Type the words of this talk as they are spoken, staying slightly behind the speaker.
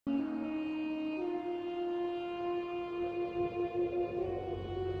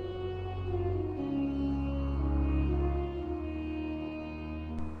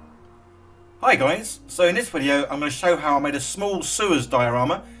Hi guys, so in this video I'm going to show how I made a small sewers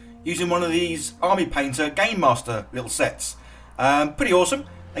diorama using one of these Army Painter Gamemaster little sets. Pretty awesome.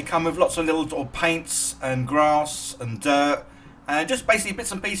 They come with lots of little sort of paints and grass and dirt and just basically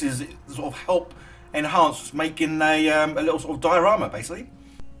bits and pieces that sort of help enhance making a little sort of diorama basically.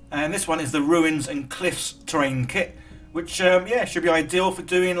 And this one is the Ruins and Cliffs terrain kit, which yeah, should be ideal for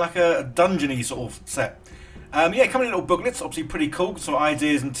doing like a dungeony sort of set. Yeah, coming in little booklets, obviously pretty cool, some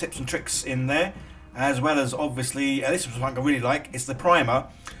ideas and tips and tricks in there, as well as obviously, this is one I really like, it's the primer,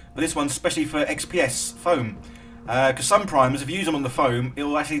 but this one's especially for XPS foam, because some primers, if you use them on the foam, it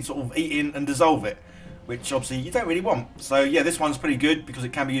will actually sort of eat in and dissolve it, which obviously you don't really want. So yeah, this one's pretty good because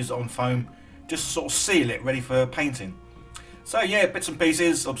it can be used on foam, just to sort of seal it, ready for painting. So yeah, bits and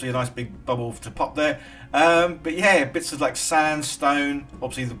pieces, obviously a nice big bubble to pop there, but yeah, bits of like sand, stone,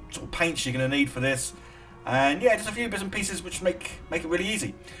 obviously the sort of paints you're going to need for this. And yeah, just a few bits and pieces which make it really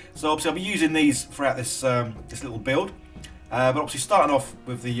easy. So obviously I'll be using these throughout this this little build. But obviously starting off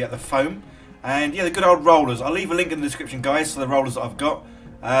with the foam, and yeah, the good old rollers. I'll leave a link in the description, guys, to the rollers that I've got,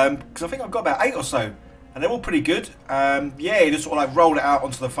 because I think I've got about 8 or so, and they're all pretty good. Yeah, you just sort of like roll it out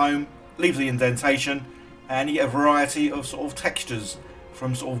onto the foam, leave the indentation, and you get a variety of sort of textures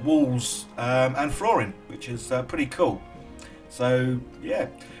from sort of walls and flooring, which is pretty cool. So yeah.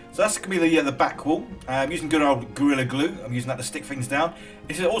 So that's going to be the back wall. I'm using good old Gorilla Glue. I'm using that to stick things down.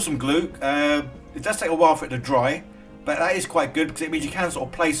 It's an awesome glue. It does take a while for it to dry, but that is quite good because it means you can sort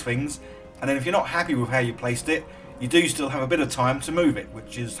of place things, and then if you're not happy with how you placed it, you do still have a bit of time to move it,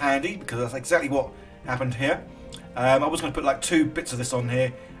 which is handy because that's exactly what happened here. I was going to put like 2 bits of this on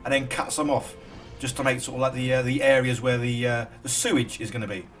here and then cut some off just to make sort of like the areas where the sewage is going to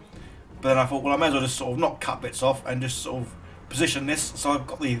be. But then I thought, well, I may as well just sort of not cut bits off and just sort of position this so I've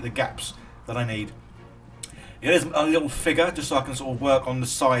got the gaps that I need. Yeah, there's a little figure just so I can sort of work on the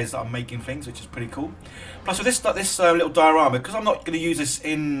size that I'm making things, which is pretty cool. Plus with this little diorama, because I'm not going to use this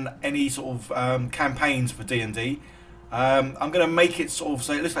in any sort of campaigns for D&D, I'm going to make it sort of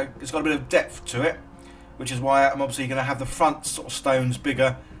so it looks like it's got a bit of depth to it, which is why I'm obviously going to have the front sort of stones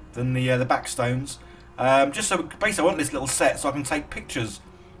bigger than the back stones. Just so basically I want this little set so I can take pictures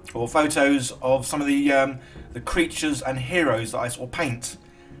or photos of some of the creatures and heroes that I sort of paint.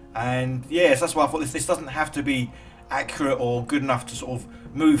 And yes, that's why I thought this doesn't have to be accurate or good enough to sort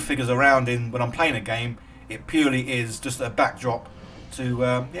of move figures around in when I'm playing a game. It purely is just a backdrop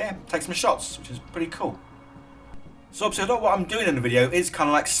to yeah, take some shots, which is pretty cool. So obviously a lot of what I'm doing in the video is kind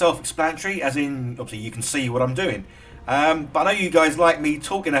of like self-explanatory, as in obviously you can see what I'm doing. But I know you guys like me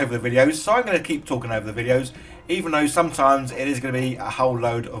talking over the videos, so I'm going to keep talking over the videos, even though sometimes it is going to be a whole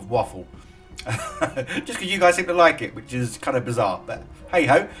load of waffle. Just because you guys seem to like it, which is kind of bizarre, but hey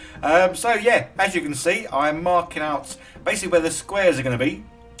ho. So yeah, as you can see, I'm marking out basically where the squares are going to be,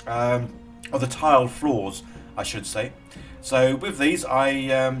 or the tiled floors, I should say. So with these,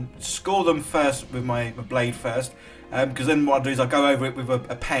 I score them first with my blade first, because then what I do is I go over it with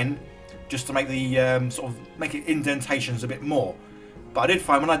a pen, just to make the sort of make it indentations a bit more. But I did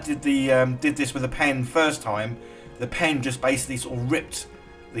find when I did this with a pen first time, the pen just basically sort of ripped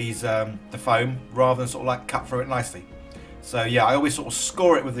these the foam rather than sort of like cut through it nicely. So yeah, I always sort of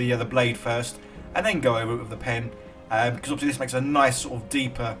score it with the blade first and then go over it with the pen, because obviously this makes a nice sort of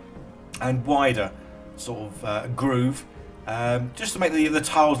deeper and wider sort of groove, just to make the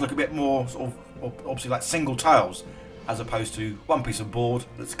tiles look a bit more sort of obviously like single tiles, as opposed to one piece of board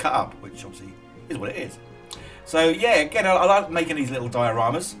that's cut up, which obviously is what it is. So yeah, again, I like making these little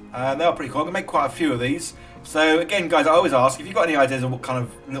dioramas. They are pretty cool. I'm going to make quite a few of these. So again, guys, I always ask, if you've got any ideas of what kind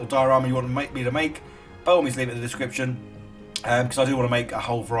of little diorama you want me to make, by all means leave it in the description, because I do want to make a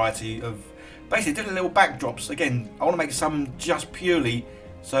whole variety of basically different little backdrops. Again, I want to make some just purely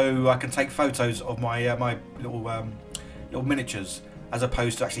so I can take photos of my my little miniatures, as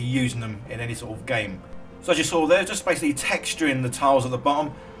opposed to actually using them in any sort of game. So as you saw there, just basically texturing the tiles at the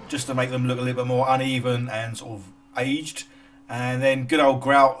bottom, just to make them look a little bit more uneven and sort of aged. And then good old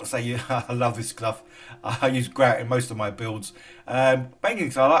grout. Say, I love this stuff. I use grout in most of my builds.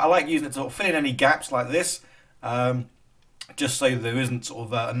 Basically, I like using it to sort of fill in any gaps like this, just so there isn't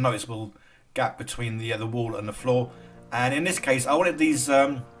sort of a noticeable gap between the wall and the floor. And in this case, I wanted these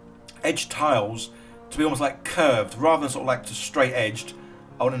edge tiles to be almost like curved, rather than sort of like just straight edged.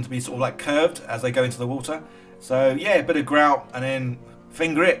 I want them to be sort of like curved as they go into the water. So yeah, a bit of grout and then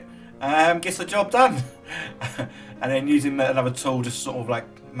finger it, gets the job done. And then using another tool, just sort of like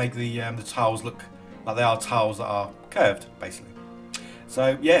make the tiles look like they are tiles that are curved, basically.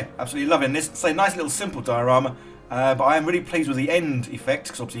 So yeah, absolutely loving this. It's a nice little simple diorama, but I am really pleased with the end effect,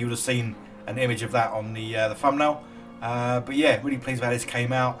 because obviously you would have seen an image of that on the thumbnail. But yeah, really pleased with how this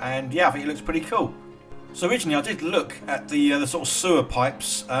came out, and yeah, I think it looks pretty cool. So originally I did look at the sort of sewer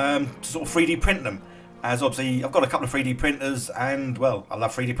pipes to sort of 3D print them, as obviously I've got a couple of 3D printers, and well, I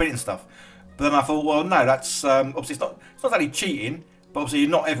love 3D printing stuff. But then I thought, well, no, that's obviously it's not exactly cheating, but obviously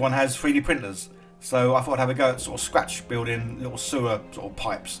not everyone has 3D printers. So I thought I'd have a go at sort of scratch building little sewer sort of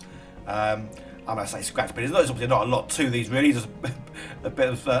pipes. I'm going to say scratch, but there's obviously not a lot to these really. Just a bit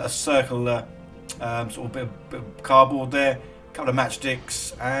of a circle, sort of bit of cardboard there, a couple of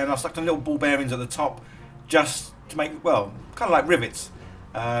matchsticks, and I stuck some little ball bearings at the top, just to make, well, kind of like rivets.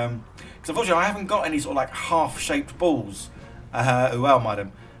 Because unfortunately I haven't got any sort of like half-shaped balls. Well,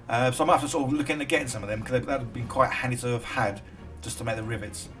 madam. So I might have to sort of look into getting some of them, because that would have been quite handy to have had, just to make the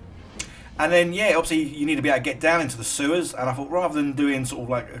rivets. And then, yeah, obviously you need to be able to get down into the sewers, and I thought rather than doing sort of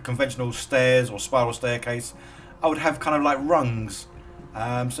like a conventional stairs or spiral staircase, I would have kind of like rungs.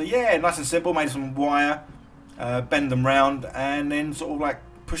 So yeah, nice and simple, made some wire, bend them round, and then sort of like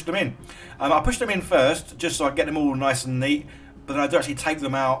push them in. I pushed them in first, just so I get them all nice and neat, but then I do actually take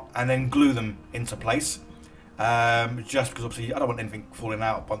them out and then glue them into place. Just because obviously I don't want anything falling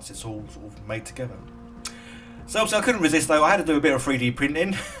out once it's all sort of made together. So obviously I couldn't resist though, I had to do a bit of 3D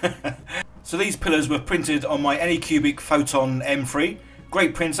printing. So these pillars were printed on my Anycubic Photon M3.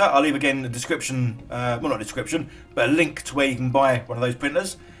 Great printer. I'll leave again the description, well not description, but a link to where you can buy one of those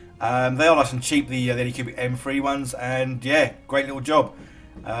printers. They are nice and cheap, the Anycubic M3 ones, and yeah, great little job.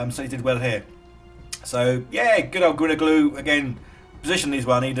 So he did well here. So yeah, good old Gorilla Glue. Again, position these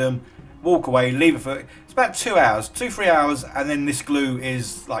where I need them, walk away, leave it for, it's about 2 hours, 2-3 hours, and then this glue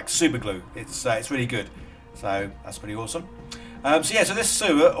is like super glue. It's really good. So that's pretty awesome. So yeah, so this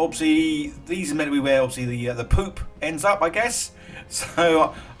sewer, obviously, these are meant to be where obviously the poop ends up, I guess.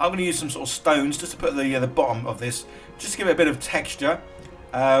 So I'm going to use some sort of stones just to put the bottom of this, just to give it a bit of texture.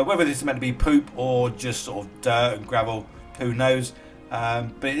 Whether this is meant to be poop or just sort of dirt and gravel, who knows.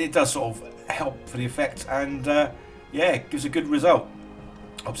 But it does sort of help for the effect, and yeah, it gives a good result.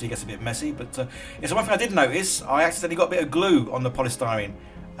 Obviously it gets a bit messy, but yeah, so one thing I did notice, I accidentally got a bit of glue on the polystyrene,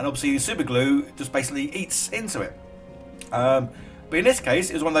 and obviously the super glue just basically eats into it. But in this case,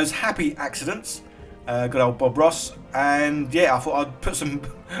 it was one of those happy accidents. Good old Bob Ross, and yeah, I thought I'd put some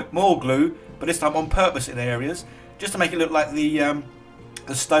more glue, but this time on purpose in areas, just to make it look like the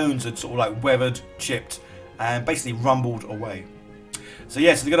stones had sort of like weathered, chipped, and basically rumbled away. So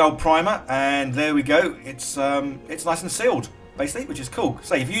yeah, so the good old primer, and there we go. It's nice and sealed, basically, which is cool.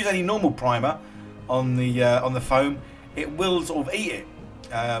 So if you use any normal primer on the foam, it will sort of eat it,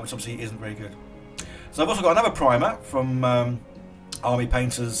 which obviously isn't very good. So I've also got another primer from Army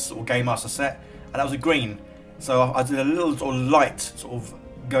Painter's or Gamemaster set, and that was a green. So I did a little sort of light sort of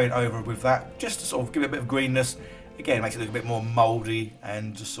going over with that, just to sort of give it a bit of greenness. Again, it makes it look a bit more mouldy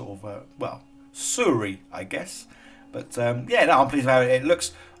and just sort of, well, sewery, I guess. But yeah, no, I'm pleased with how it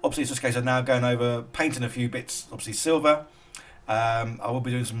looks. Obviously, it's just a case of now going over, painting a few bits, obviously silver. I will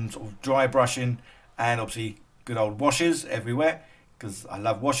be doing some sort of dry brushing, and obviously good old washes everywhere, because I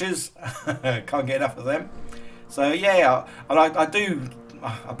love washes. Can't get enough of them. So yeah,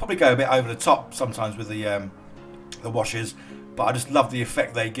 I probably go a bit over the top sometimes with the washes, but I just love the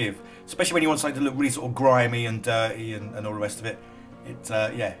effect they give, especially when you want something to look really sort of grimy and dirty and all the rest of it.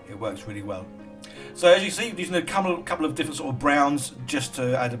 Yeah, it works really well. So as you see, using a couple of different sort of browns just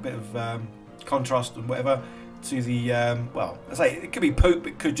to add a bit of contrast and whatever to the well, I say it could be poop,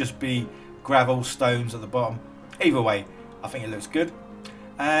 it could just be gravel, stones at the bottom. Either way, I think it looks good.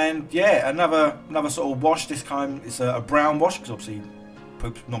 And yeah, another sort of wash. This time it's a brown wash, because obviously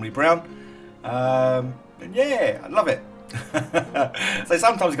poop's normally brown. And yeah, I love it. So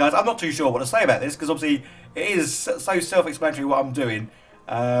sometimes, guys, I'm not too sure what to say about this, because obviously it is so self-explanatory what I'm doing.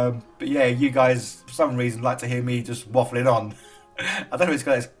 But yeah, you guys for some reason like to hear me just waffling on. I don't know if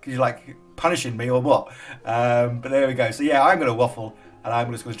it's because you're like punishing me or what. But there we go. So yeah, I'm going to waffle, and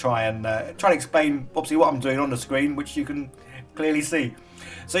I'm just going to try and explain obviously what I'm doing on the screen, which you can clearly see.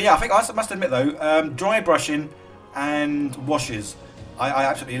 So yeah, I think I must admit though, dry brushing and washes I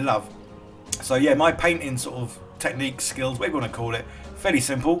absolutely love. So yeah, my painting sort of technique, skills, whatever you want to call it, fairly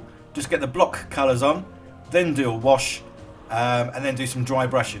simple. Just get the block colours on, then do a wash, and then do some dry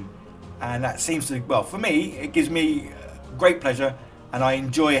brushing. And that seems to, well, for me, it gives me great pleasure, and I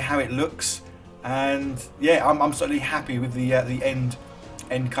enjoy how it looks. And yeah, I'm certainly happy with the end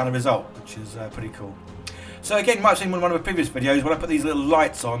kind of result, which is pretty cool. So again, you might have seen in one of my previous videos, when I put these little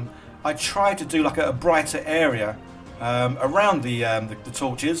lights on, I try to do like a brighter area around the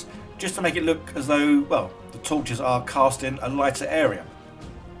torches, just to make it look as though, well, the torches are cast in a lighter area.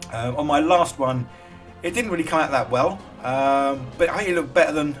 On my last one, it didn't really come out that well, but I think it looked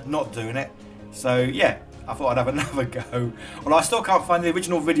better than not doing it. So yeah, I thought I'd have another go. Well, I still can't find the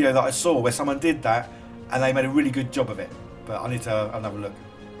original video that I saw where someone did that and they made a really good job of it, but I need to have another look.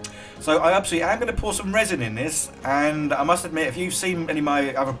 So I absolutely am going to pour some resin in this, and I must admit, if you've seen any of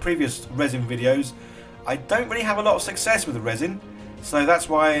my other previous resin videos, I don't really have a lot of success with the resin, so that's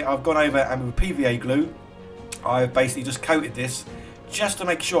why I've gone over and with PVA glue I've basically just coated this just to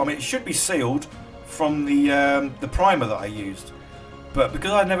make sure. I mean, it should be sealed from the primer that I used, but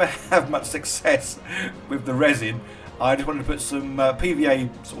because I never have much success with the resin, I just wanted to put some PVA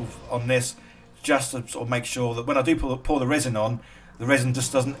sort of on this just to sort of make sure that when I do pour the resin on, the resin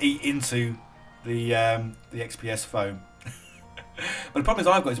just doesn't eat into the XPS foam. But the problem is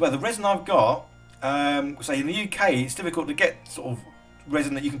I've got is, well, the resin I've got, say in the UK, it's difficult to get sort of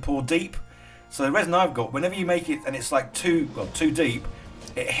resin that you can pour deep. So the resin I've got, whenever you make it and it's like too deep,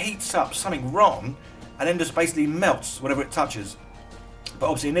 it heats up something wrong and then just basically melts whatever it touches. But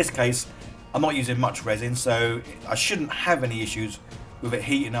obviously in this case, I'm not using much resin, so I shouldn't have any issues with it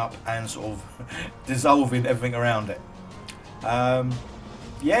heating up and sort of dissolving everything around it.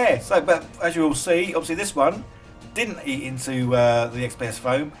 Yeah, so but as you will see, obviously this one didn't eat into the XPS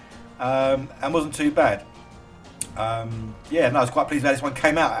foam and wasn't too bad. Yeah, no, I was quite pleased how this one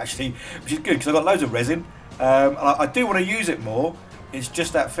came out actually, which is good because I've got loads of resin. I do want to use it more. It's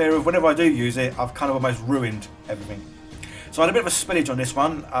just that fear of whenever I do use it, I've kind of almost ruined everything. So I had a bit of a spillage on this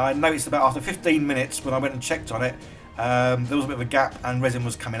one. I noticed about after 15 minutes when I went and checked on it, there was a bit of a gap and resin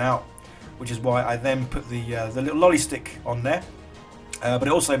was coming out, which is why I then put the little lolly stick on there. But it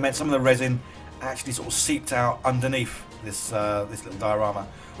also meant some of the resin actually sort of seeped out underneath this this little diorama,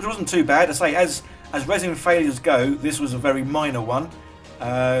 which wasn't too bad. I say, as resin failures go, this was a very minor one,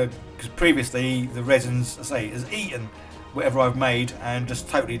 because previously the resins, I say, has eaten whatever I've made and just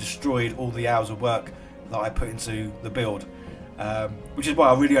totally destroyed all the hours of work that I put into the build, which is why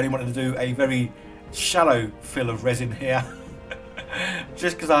I really only wanted to do a very shallow fill of resin here,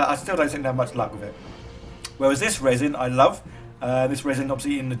 just because I still don't seem to have much luck with it. Whereas this resin I love. This resin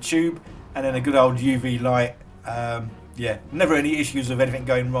obviously in the tube and then a good old UV light. Yeah, never any issues of anything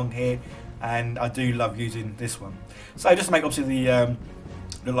going wrong here, and I do love using this one. So just to make obviously the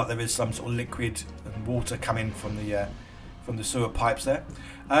look like there is some sort of liquid and water coming from the sewer pipes there.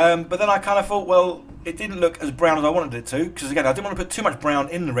 But then I kind of thought, well, it didn't look as brown as I wanted it to, because again I didn't want to put too much brown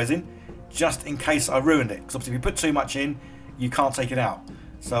in the resin just in case I ruined it, because obviously if you put too much in you can't take it out.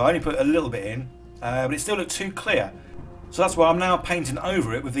 So I only put a little bit in, but it still looked too clear. So that's why I'm now painting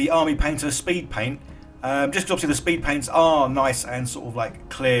over it with the Army Painter speed paint. Just obviously the speed paints are nice and sort of like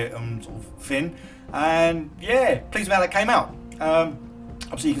clear and sort of thin, and yeah, pleased with how that came out.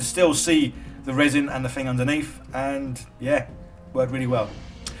 Obviously you can still see the resin and the thing underneath, and yeah, worked really well.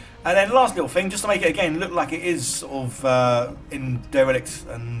 And then last little thing, just to make it again look like it is sort of in derelict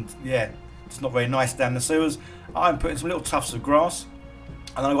and yeah, it's not very nice down the sewers, I'm putting some little tufts of grass,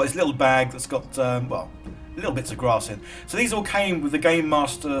 and then I've got this little bag that's got well, little bits of grass in. So these all came with the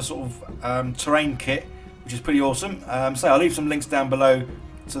Gamemaster sort of terrain kit, which is pretty awesome. So I'll leave some links down below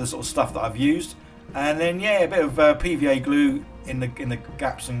to the sort of stuff that I've used, and then yeah, a bit of PVA glue in the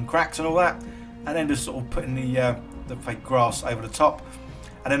gaps and cracks and all that, and then just sort of putting the fake grass over the top,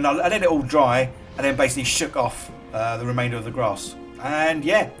 and then I let it all dry, and then basically shook off the remainder of the grass. And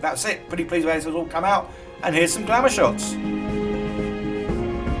yeah, that's it. Pretty pleased with how this has all come out, and here's some glamour shots.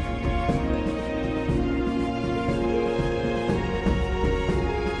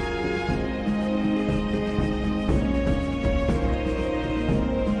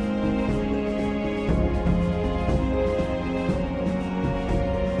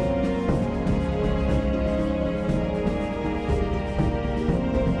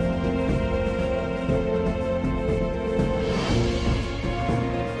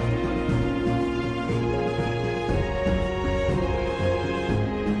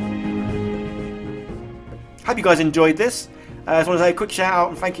 Hope you guys enjoyed this. I just want to say a quick shout out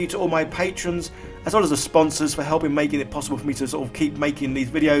and thank you to all my patrons, as well as the sponsors, for helping making it possible for me to sort of keep making these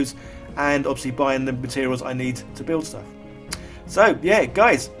videos and obviously buying the materials I need to build stuff. So yeah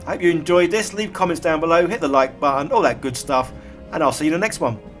guys, I hope you enjoyed this. Leave comments down below, hit the like button, all that good stuff, and I'll see you in the next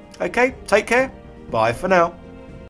one. Okay, take care, bye for now.